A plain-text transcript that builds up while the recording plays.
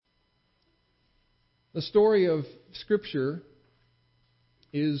The story of Scripture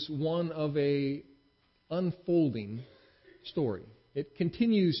is one of a unfolding story. It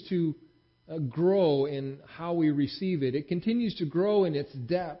continues to grow in how we receive it. It continues to grow in its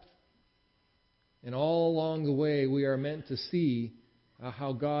depth. And all along the way, we are meant to see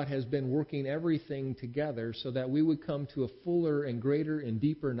how God has been working everything together so that we would come to a fuller and greater and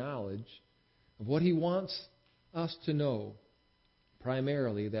deeper knowledge of what He wants us to know,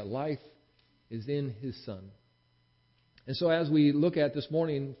 primarily that life is in His Son. And so as we look at this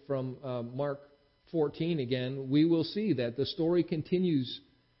morning from Mark 14 again, we will see that the story continues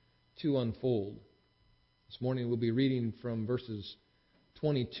to unfold. This morning we'll be reading from verses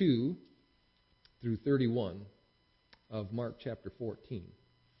 22 through 31 of Mark chapter 14.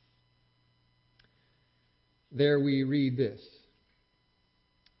 There we read this.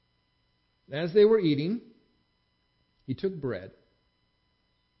 As they were eating, He took bread,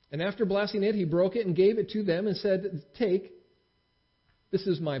 and after blessing it, He broke it and gave it to them and said, "Take, this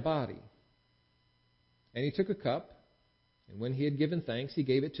is my body." And He took a cup, and when He had given thanks, He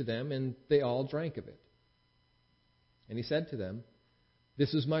gave it to them, and they all drank of it. And He said to them,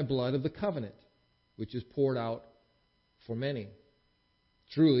 "This is my blood of the covenant, which is poured out for many.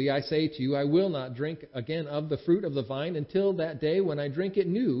 Truly, I say to you, I will not drink again of the fruit of the vine until that day when I drink it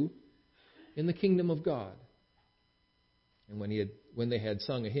new in the kingdom of God." And when they had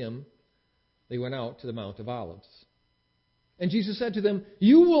sung a hymn, they went out to the Mount of Olives. And Jesus said to them,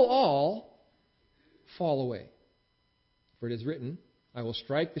 "You will all fall away. For it is written, I will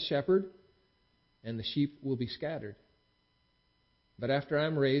strike the shepherd, and the sheep will be scattered. But after I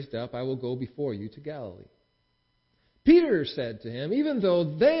am raised up, I will go before you to Galilee." Peter said to Him, "Even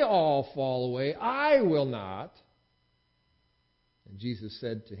though they all fall away, I will not." And Jesus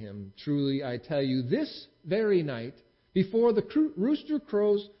said to him, "Truly I tell you, this very night, before the rooster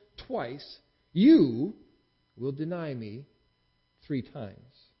crows twice, you will deny me 3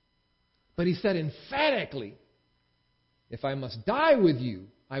 times. But He said emphatically, "If I must die with you,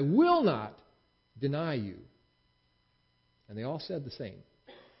 I will not deny you." And they all said the same.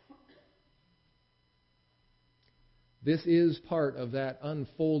 This is part of that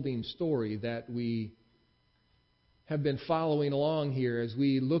unfolding story that we have been following along here as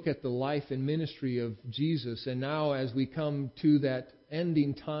we look at the life and ministry of Jesus. And now as we come to that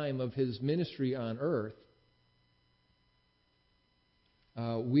ending time of His ministry on earth,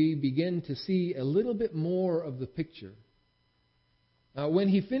 we begin to see a little bit more of the picture. When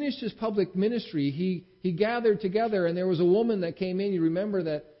He finished His public ministry, He gathered together, and there was a woman that came in. You remember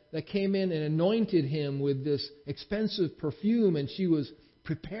that came in and anointed Him with this expensive perfume, and she was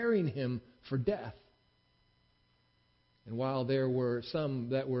preparing Him for death. And while there were some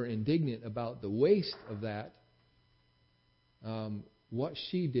that were indignant about the waste of that, what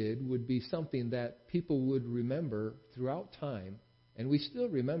she did would be something that people would remember throughout time. And we still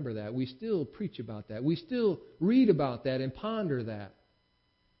remember that. We still preach about that. We still read about that and ponder that.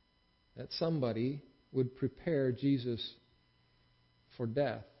 That somebody would prepare Jesus for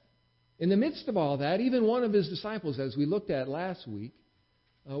death. In the midst of all that, even one of His disciples, as we looked at last week,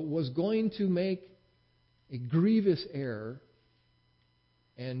 was going to make a grievous error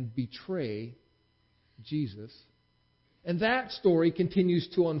and betray Jesus. And that story continues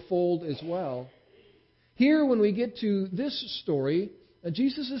to unfold as well. Here, when we get to this story,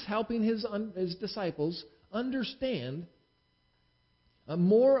 Jesus is helping His disciples understand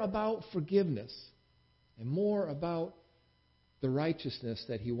more about forgiveness and more about the righteousness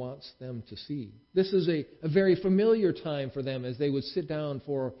that He wants them to see. This is a very familiar time for them as they would sit down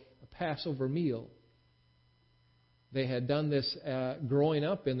for a Passover meal. They had done this growing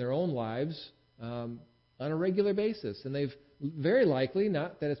up in their own lives on a regular basis. And they've very likely,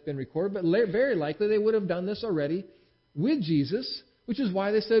 not that it's been recorded, but very likely they would have done this already with Jesus, which is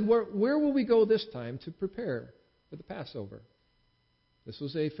why they said, where will we go this time to prepare for the Passover? This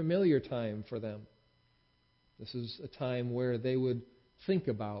was a familiar time for them. This is a time where they would think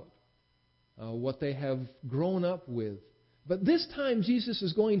about what they have grown up with. But this time Jesus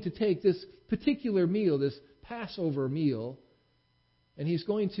is going to take this particular meal, this Passover meal, and He's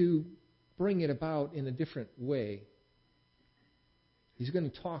going to bring it about in a different way. He's going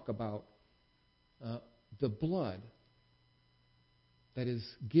to talk about the blood that is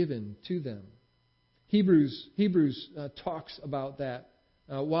given to them. Hebrews talks about that.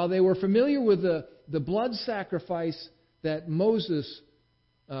 While they were familiar with the blood sacrifice that Moses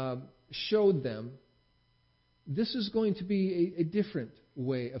showed them, this is going to be a different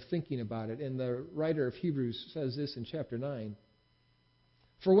way of thinking about it. And the writer of Hebrews says this in chapter 9.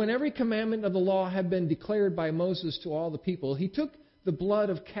 "For when every commandment of the law had been declared by Moses to all the people, he took the blood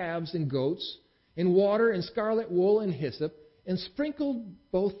of calves and goats in water and scarlet wool and hyssop, and sprinkled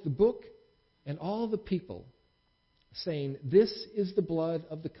both the book and all the people, saying, "This is the blood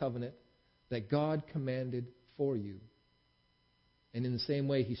of the covenant that God commanded for you." And in the same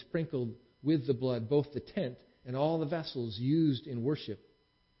way, he sprinkled with the blood both the tent and all the vessels used in worship.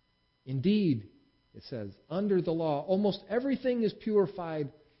 Indeed, it says, under the law, almost everything is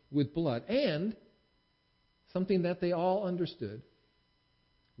purified with blood. And something that they all understood,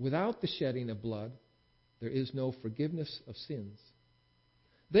 without the shedding of blood, there is no forgiveness of sins.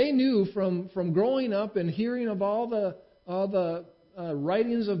 They knew from growing up and hearing of all the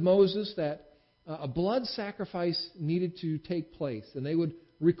writings of Moses that a blood sacrifice needed to take place. And they would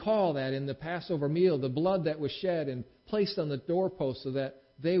recall that in the Passover meal, the blood that was shed and placed on the doorpost so that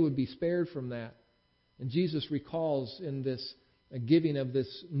they would be spared from that. And Jesus recalls in this giving of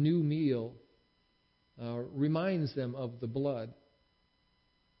this new meal, reminds them of the blood.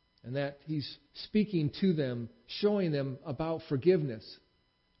 And that he's speaking to them, showing them about forgiveness,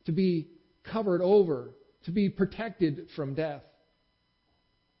 to be covered over, to be protected from death.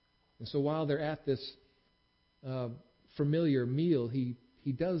 And so while they're at this familiar meal, he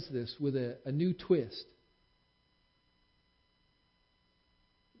does this with a new twist.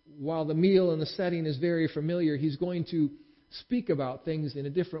 While the meal and the setting is very familiar, he's going to speak about things in a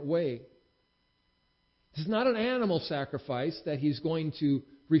different way. It's not an animal sacrifice that he's going to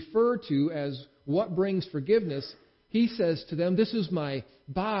refer to as what brings forgiveness. He says to them, "This is my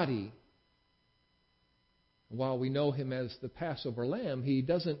body." While we know him as the Passover lamb, he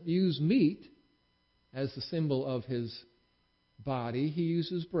doesn't use meat as the symbol of his body. He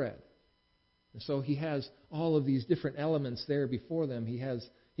uses bread. And so he has all of these different elements there before them. He has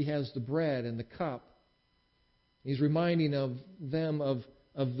the bread and the cup. He's reminding of them of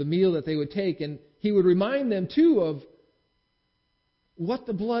the meal that they would take. And he would remind them, too, of what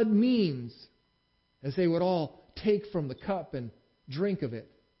the blood means as they would all take from the cup and drink of it.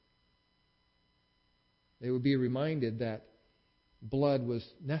 They would be reminded that blood was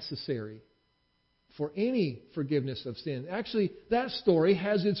necessary for any forgiveness of sin. Actually, that story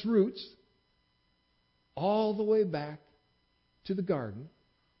has its roots all the way back to the garden,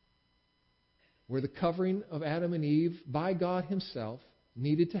 where the covering of Adam and Eve by God Himself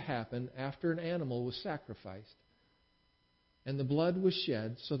needed to happen after an animal was sacrificed. And the blood was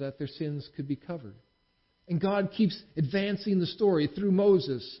shed so that their sins could be covered. And God keeps advancing the story through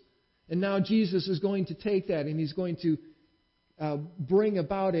Moses. And now Jesus is going to take that and He's going to bring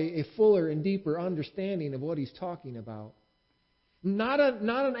about a fuller and deeper understanding of what He's talking about. Not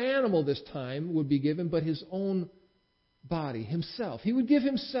an animal this time would be given, but His own body, Himself. He would give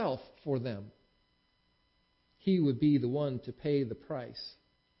Himself for them. He would be the one to pay the price.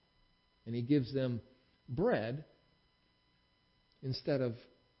 And He gives them bread instead of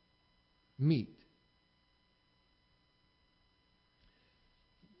meat.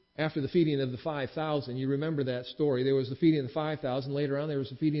 After the feeding of the 5,000, you remember that story. There was the feeding of the 5,000. Later on, there was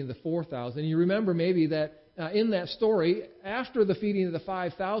the feeding of the 4,000. You remember maybe that in that story, after the feeding of the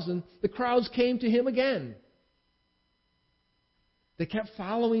 5,000, the crowds came to Him again. They kept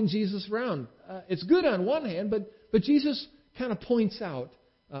following Jesus around. It's good on one hand, but Jesus kind of points out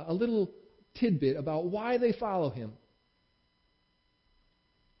a little tidbit about why they follow Him.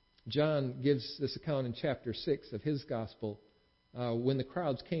 John gives this account in chapter 6 of his gospel. When the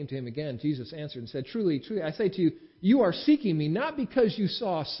crowds came to Him again, Jesus answered and said, "Truly, truly, I say to you, you are seeking me not because you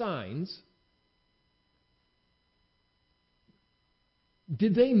saw signs."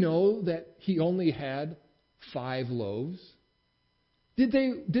 Did they know that He only had 5 loaves? Did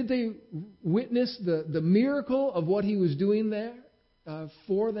they witness the miracle of what He was doing there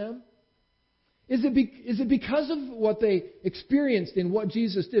for them? Is it because of what they experienced in what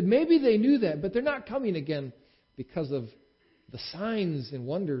Jesus did? Maybe they knew that, but they're not coming again because of the signs and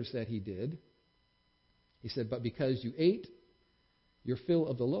wonders that He did. He said, "But because you ate your fill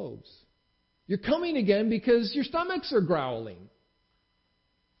of the loaves. You're coming again because your stomachs are growling."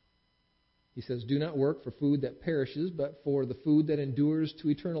 He says, "Do not work for food that perishes, but for the food that endures to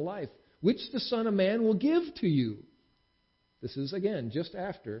eternal life, which the Son of Man will give to you." This is, again, just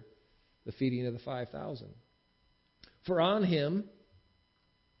after the feeding of the 5,000. "For on Him,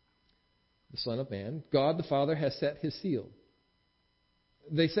 the Son of Man, God the Father has set His seal."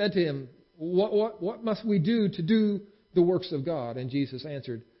 They said to Him, What must we do to do the works of God? And Jesus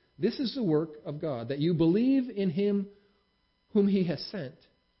answered, "This is the work of God, that you believe in Him whom He has sent."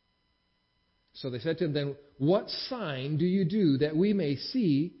 So they said to Him, "Then what sign do you do that we may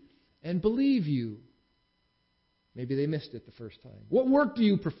see and believe you?" Maybe they missed it the first time. "What work do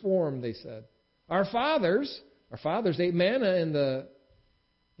you perform?" they said. Our fathers ate manna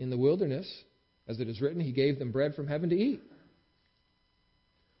in the wilderness. As it is written, He gave them bread from heaven to eat.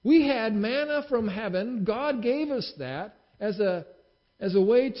 We had manna from heaven. God gave us that as a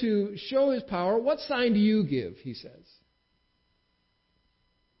way to show His power. What sign do you give, He says.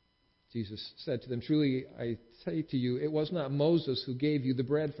 Jesus said to them, truly I say to you, it was not Moses who gave you the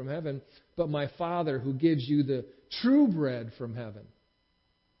bread from heaven, but my Father who gives you the true bread from heaven.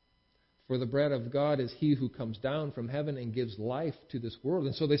 For the bread of God is He who comes down from heaven and gives life to this world.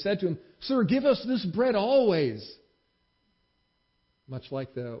 And so they said to Him, Sir, give us this bread always. Much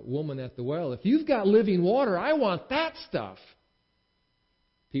like the woman at the well. If you've got living water, I want that stuff.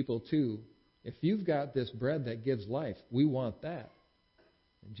 People too, if you've got this bread that gives life, we want that.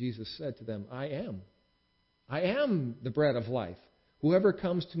 And Jesus said to them, I am the bread of life. Whoever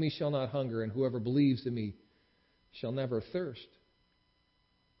comes to me shall not hunger, and whoever believes in me shall never thirst.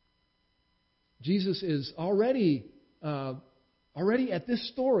 Jesus is already at this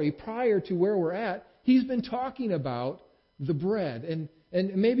story, prior to where we're at, He's been talking about the bread. And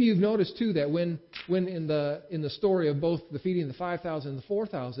maybe you've noticed too that when in the story of both the feeding of the 5,000 and the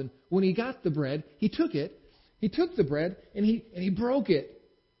 4,000, when He got the bread, He took the bread and he broke it.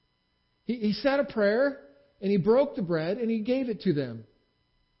 He said a prayer and He broke the bread and He gave it to them.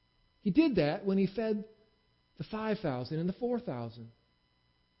 He did that when He fed the 5,000 and the 4,000.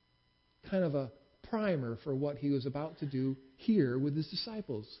 Kind of a primer for what He was about to do here with His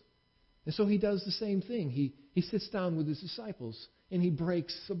disciples. And so He does the same thing. He sits down with His disciples and He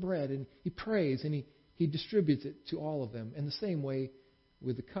breaks the bread and He prays and He distributes it to all of them. And the same way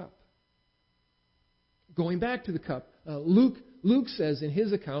with the cup. Going back to the cup, Luke says in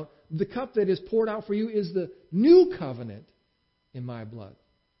his account, the cup that is poured out for you is the new covenant in my blood.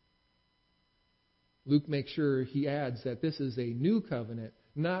 Luke makes sure he adds that this is a new covenant,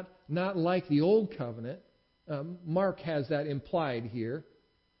 not like the old covenant. Mark has that implied here.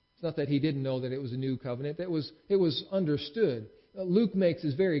 It's not that he didn't know that it was a new covenant. It was understood. Luke makes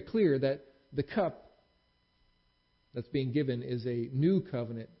it very clear that the cup that's being given is a new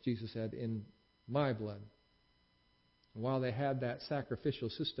covenant, Jesus said, in my blood. And while they had that sacrificial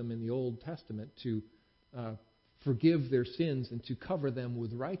system in the Old Testament to forgive their sins and to cover them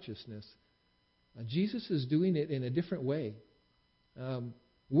with righteousness, Jesus is doing it in a different way.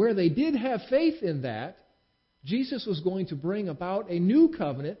 Where they did have faith in that, Jesus was going to bring about a new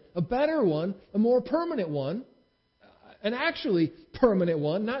covenant, a better one, a more permanent one, an actually permanent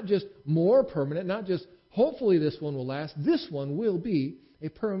one, not just more permanent, not just hopefully this one will last. This one will be a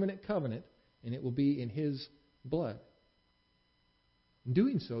permanent covenant, and it will be in His blood. In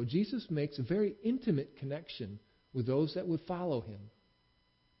doing so, Jesus makes a very intimate connection with those that would follow Him.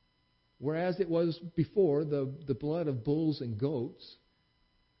 Whereas it was before the blood of bulls and goats,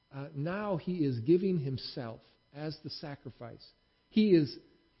 now He is giving Himself as the sacrifice. He is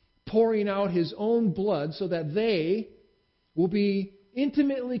pouring out His own blood so that they will be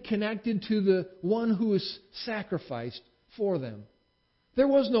intimately connected to the one who is sacrificed for them. There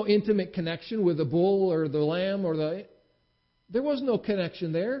was no intimate connection with the bull or the lamb there was no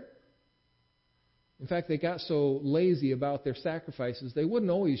connection there. In fact, they got so lazy about their sacrifices, they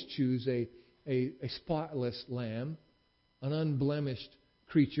wouldn't always choose a spotless lamb, an unblemished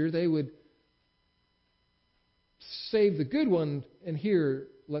creature. They would save the good one, and here,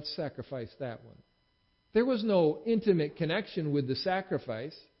 let's sacrifice that one. There was no intimate connection with the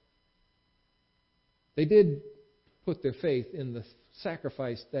sacrifice. They did put their faith in the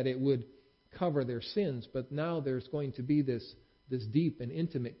sacrifice that it would cover their sins, but now there's going to be this deep and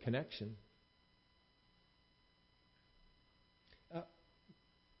intimate connection.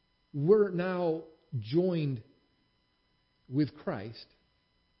 We're now joined with Christ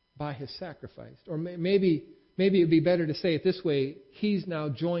by His sacrifice. Or maybe it would be better to say it this way, He's now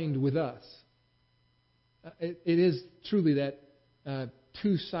joined with us. It is truly that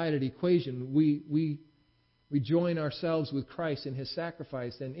two-sided equation. We join ourselves with Christ in His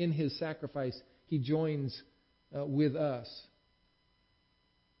sacrifice, and in His sacrifice He joins with us.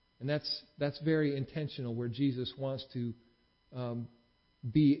 And that's very intentional, where Jesus wants to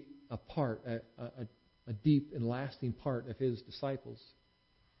be a part, a deep and lasting part of His disciples.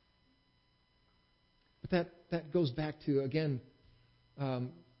 But that goes back to, again, the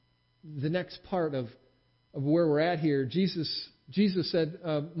next part of where we're at here. Jesus said,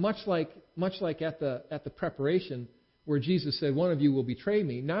 much like at the preparation, where Jesus said, one of you will betray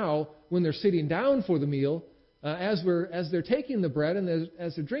me. Now, when they're sitting down for the meal, as they're taking the bread and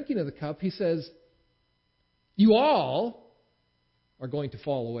as they're drinking of the cup, He says, you all are going to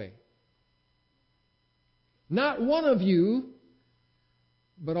fall away. Not one of you,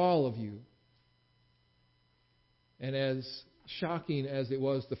 but all of you. And as shocking as it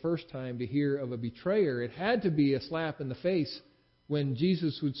was the first time to hear of a betrayer, it had to be a slap in the face when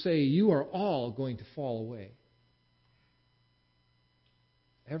Jesus would say, "You are all going to fall away."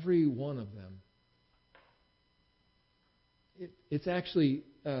 Every one of them. It's actually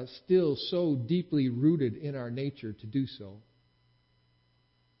still so deeply rooted in our nature to do so.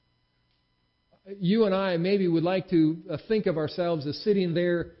 You and I maybe would like to think of ourselves as sitting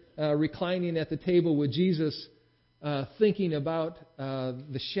there reclining at the table with Jesus, thinking about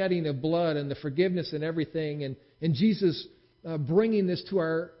the shedding of blood and the forgiveness and everything, and Jesus bringing this to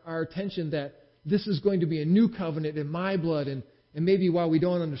our attention that this is going to be a new covenant in my blood. And maybe while we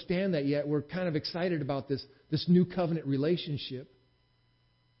don't understand that yet, we're kind of excited about this new covenant relationship.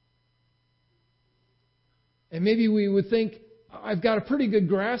 And maybe we would think, I've got a pretty good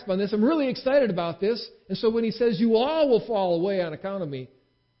grasp on this. I'm really excited about this. And so when he says, "You all will fall away on account of me,"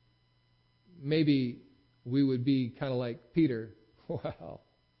 maybe we would be kind of like Peter. Well,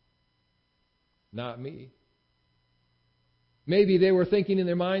 not me. Maybe they were thinking in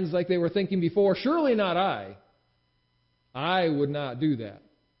their minds like they were thinking before, "Surely not I. I would not do that.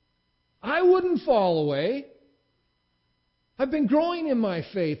 I wouldn't fall away. I've been growing in my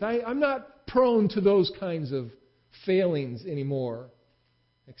faith. I'm not prone to those kinds of failings anymore."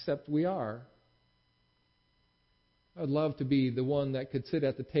 Except we are. I'd love to be the one that could sit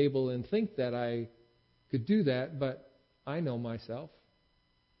at the table and think that I could do that, but I know myself.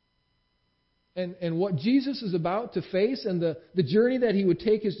 And what Jesus is about to face and the journey that he would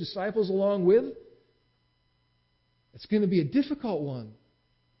take his disciples along with, it's going to be a difficult one.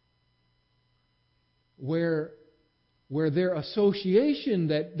 Where their association,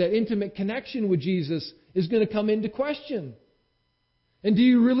 that intimate connection with Jesus is going to come into question. And do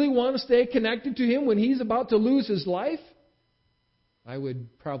you really want to stay connected to him when he's about to lose his life? I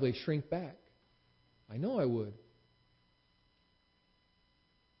would probably shrink back. I know I would.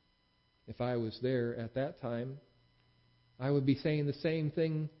 If I was there at that time, I would be saying the same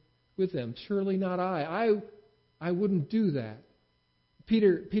thing with them. "Surely not I. I wouldn't do that."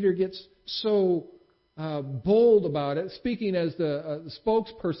 Peter gets so bold about it, speaking as the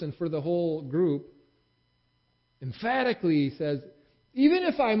spokesperson for the whole group. Emphatically, he says, "Even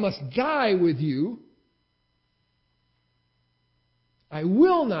if I must die with you, I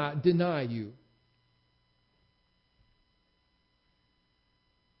will not deny you."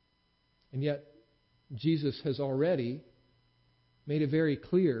 And yet, Jesus has already made it very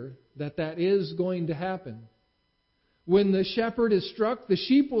clear that is going to happen. When the shepherd is struck, the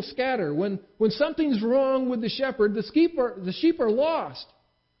sheep will scatter. When something's wrong with the shepherd, the sheep are lost.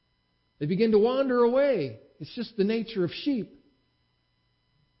 They begin to wander away. It's just the nature of sheep.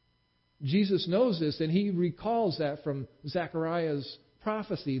 Jesus knows this, and he recalls that from Zechariah's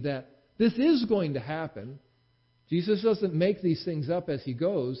prophecy that this is going to happen. Jesus doesn't make these things up as he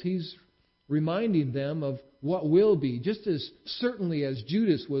goes. He's reminding them of what will be, just as certainly as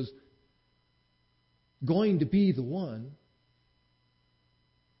Judas was going to be the one.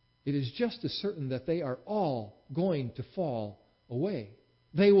 It is just as certain that they are all going to fall away.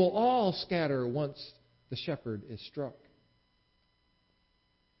 They will all scatter once the shepherd is struck.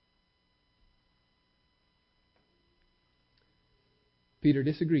 Peter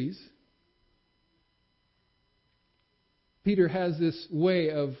disagrees. Peter has this way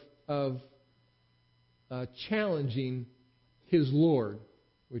of challenging his Lord,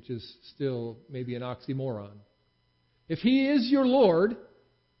 which is still maybe an oxymoron. If he is your Lord,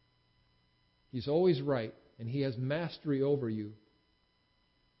 he's always right, and he has mastery over you.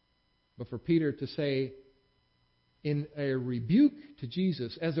 But for Peter to say, in a rebuke to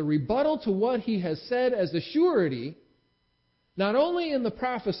Jesus, as a rebuttal to what he has said as a surety, not only in the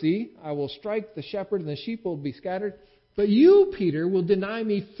prophecy, "I will strike the shepherd and the sheep will be scattered," but you, Peter, will deny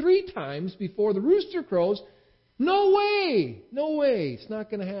me 3 times before the rooster crows. No way! No way! It's not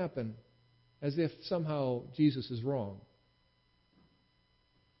going to happen. As if somehow Jesus is wrong.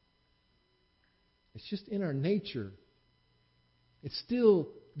 It's just in our nature. It's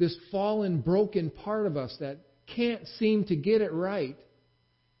still this fallen, broken part of us that can't seem to get it right.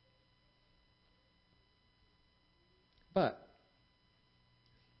 But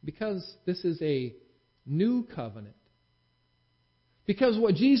because this is a new covenant, because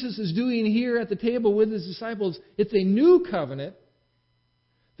what Jesus is doing here at the table with his disciples, it's a new covenant,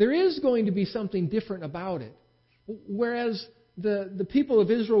 there is going to be something different about it. Whereas the people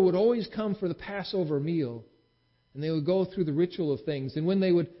of Israel would always come for the Passover meal, and they would go through the ritual of things, and when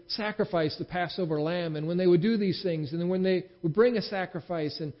they would sacrifice the Passover lamb, and when they would do these things, and then when they would bring a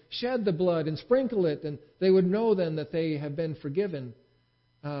sacrifice and shed the blood and sprinkle it, and they would know then that they have been forgiven.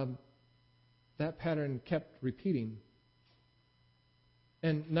 That pattern kept repeating.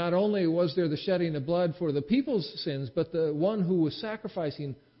 And not only was there the shedding of blood for the people's sins, but the one who was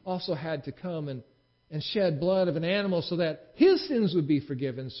sacrificing also had to come and shed blood of an animal so that his sins would be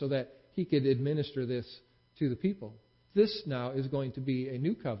forgiven, so that he could administer this to the people. This now is going to be a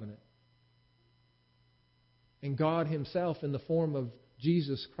new covenant. And God himself, in the form of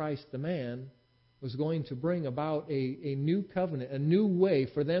Jesus Christ the man, was going to bring about a new covenant, a new way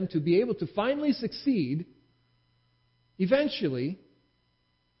for them to be able to finally succeed, eventually,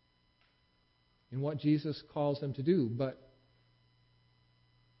 in what Jesus calls them to do. But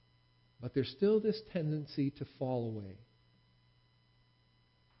there's still this tendency to fall away.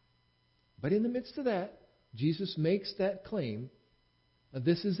 But in the midst of that, Jesus makes that claim that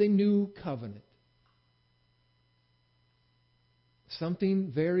this is a new covenant.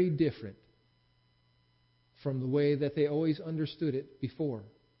 Something very different from the way that they always understood it before.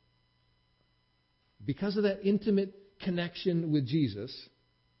 Because of that intimate connection with Jesus,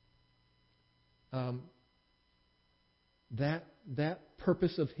 that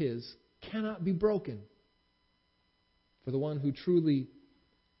purpose of his cannot be broken for the one who truly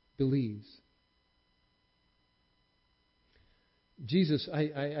believes. Jesus,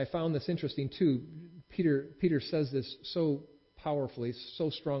 I found this interesting too. Peter says this so powerfully, so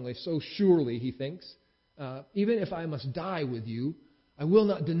strongly, so surely, he thinks. Even if I must die with you, I will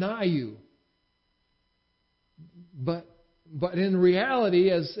not deny you. But in reality,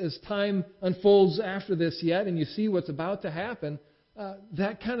 as time unfolds after this yet, and you see what's about to happen,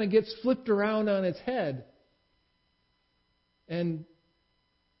 that kind of gets flipped around on its head. And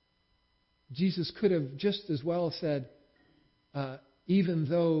Jesus could have just as well said, even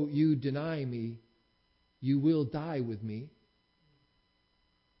though you deny me, you will die with me.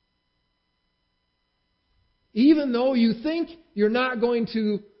 Even though you think you're not going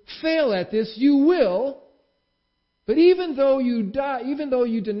to fail at this, you will. But even though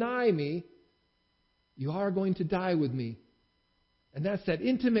you deny me, you are going to die with me. And that's that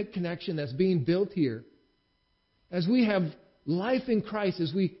intimate connection that's being built here. As we have life in Christ,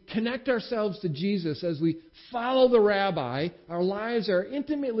 as we connect ourselves to Jesus, as we follow the Rabbi, our lives are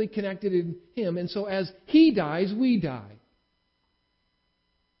intimately connected in Him. And so as He dies, we die.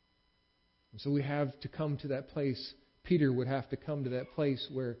 And so we have to come to that place. Peter would have to come to that place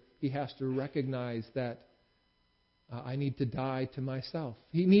where he has to recognize that I need to die to myself.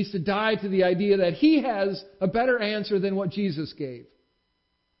 He needs to die to the idea that he has a better answer than what Jesus gave.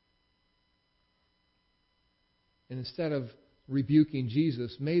 And instead of rebuking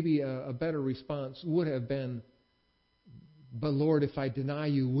Jesus, maybe a better response would have been, but Lord, if I deny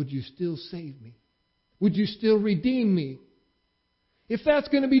you, would you still save me? Would you still redeem me? If that's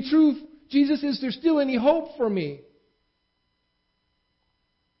going to be true, Jesus, is there still any hope for me?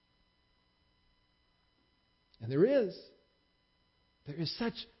 And there is. There is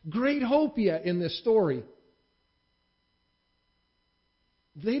such great hope yet in this story.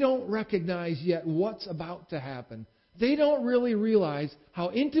 They don't recognize yet what's about to happen. They don't really realize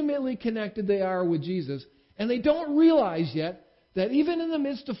how intimately connected they are with Jesus. And they don't realize yet that even in the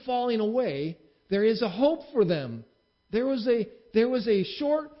midst of falling away, there is a hope for them. There was a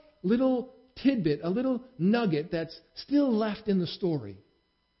short little tidbit, a little nugget that's still left in the story.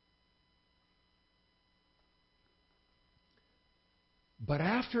 But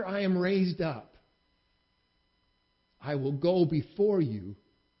after I am raised up, I will go before you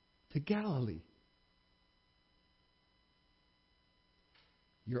to Galilee.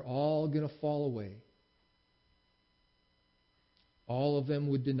 You're all going to fall away. All of them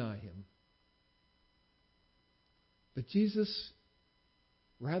would deny him. But Jesus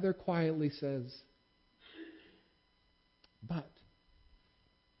rather quietly says, but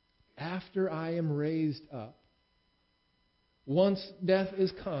after I am raised up, once death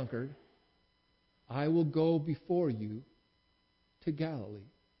is conquered, I will go before you to Galilee.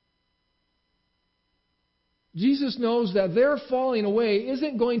 Jesus knows that their falling away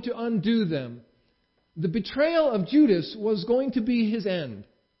isn't going to undo them. The betrayal of Judas was going to be his end.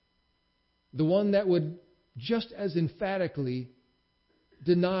 The one that would just as emphatically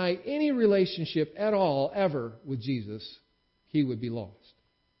deny any relationship at all, ever, with Jesus. He would be lost.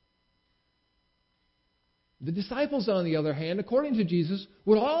 The disciples, on the other hand, according to Jesus,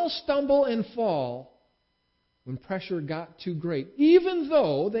 would all stumble and fall when pressure got too great, even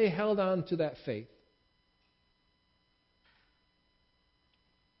though they held on to that faith.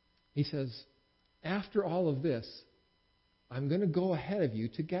 He says, after all of this, I'm going to go ahead of you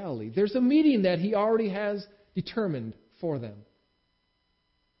to Galilee. There's a meeting that he already has determined for them.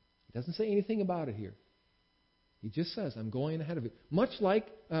 He doesn't say anything about it here. He just says, I'm going ahead of you. Much like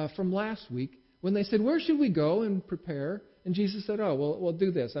from last week, when they said, where should we go and prepare? And Jesus said, oh, well,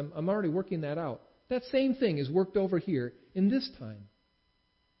 do this. I'm already working that out. That same thing is worked over here in this time.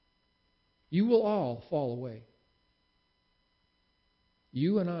 You will all fall away.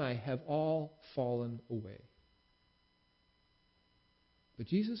 You and I have all fallen away. But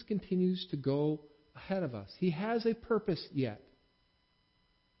Jesus continues to go ahead of us. He has a purpose yet.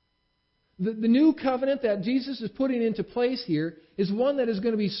 The new covenant that Jesus is putting into place here is one that is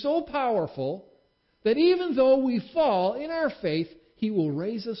going to be so powerful that even though we fall in our faith, He will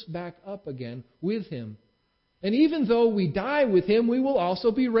raise us back up again with Him. And even though we die with Him, we will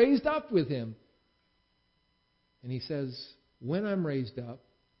also be raised up with Him. And He says, when I'm raised up,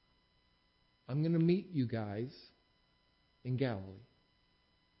 I'm going to meet you guys in Galilee.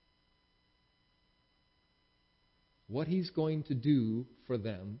 What He's going to do for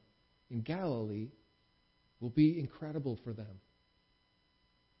them in Galilee will be incredible for them.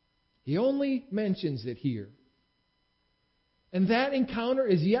 He only mentions it here. And that encounter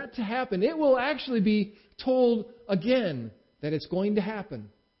is yet to happen. It will actually be told again that it's going to happen.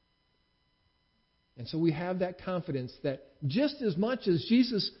 And so we have that confidence that just as much as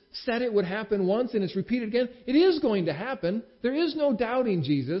Jesus said it would happen once and it's repeated again, it is going to happen. There is no doubting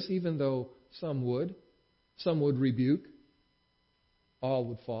Jesus, even though some would. Some would rebuke. All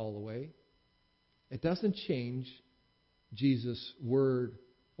would fall away. It doesn't change Jesus' word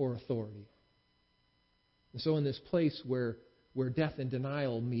or authority. And so in this place where death and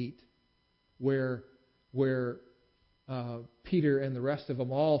denial meet, where Peter and the rest of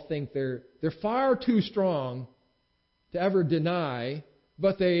them all think they're far too strong to ever deny,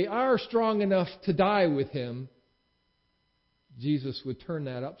 but they are strong enough to die with Him, Jesus would turn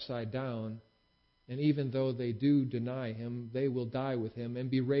that upside down. And even though they do deny Him, they will die with Him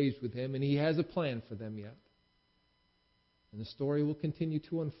and be raised with Him. And He has a plan for them yet. And the story will continue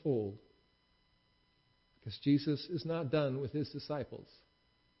to unfold. Because Jesus is not done with His disciples,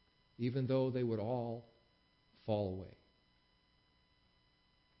 even though they would all fall away.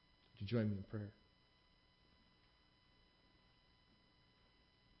 Would you join me in prayer?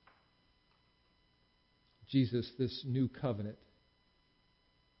 Jesus, this new covenant,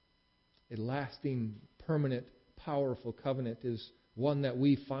 a lasting, permanent, powerful covenant, is one that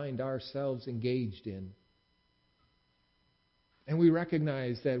we find ourselves engaged in. And we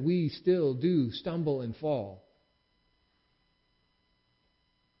recognize that we still do stumble and fall.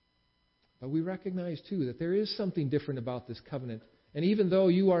 But we recognize, too, that there is something different about this covenant. And even though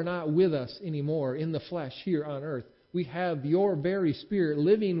you are not with us anymore in the flesh here on earth, we have your very Spirit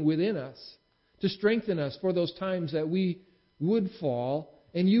living within us to strengthen us for those times that we would fall.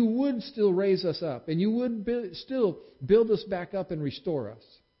 And you would still raise us up. And you would still build us back up and restore us.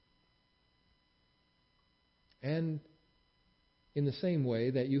 And in the same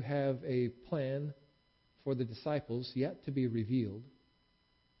way that you have a plan for the disciples yet to be revealed,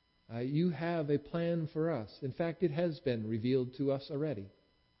 you have a plan for us. In fact, it has been revealed to us already.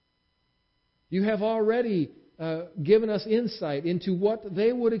 You have already given us insight into what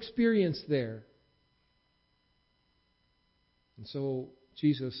they would experience there. And so,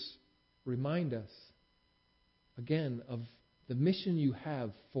 Jesus, remind us again of the mission you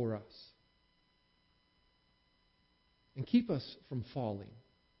have for us. And keep us from falling.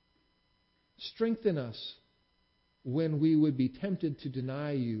 Strengthen us when we would be tempted to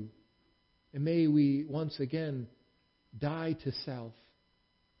deny you. And may we once again die to self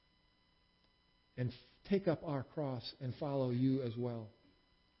and take up our cross and follow you as well.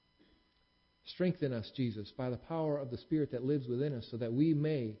 Strengthen us, Jesus, by the power of the Spirit that lives within us, so that we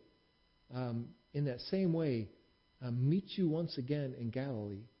may, in that same way, meet you once again in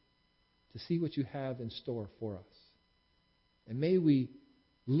Galilee to see what you have in store for us. And may we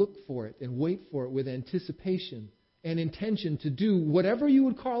look for it and wait for it with anticipation and intention to do whatever you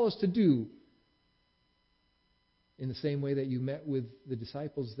would call us to do, in the same way that you met with the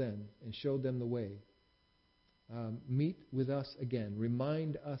disciples then and showed them the way. Meet with us again.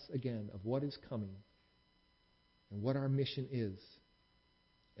 Remind us again of what is coming and what our mission is.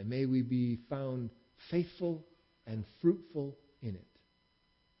 And may we be found faithful and fruitful in it.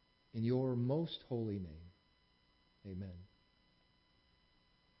 In your most holy name, amen.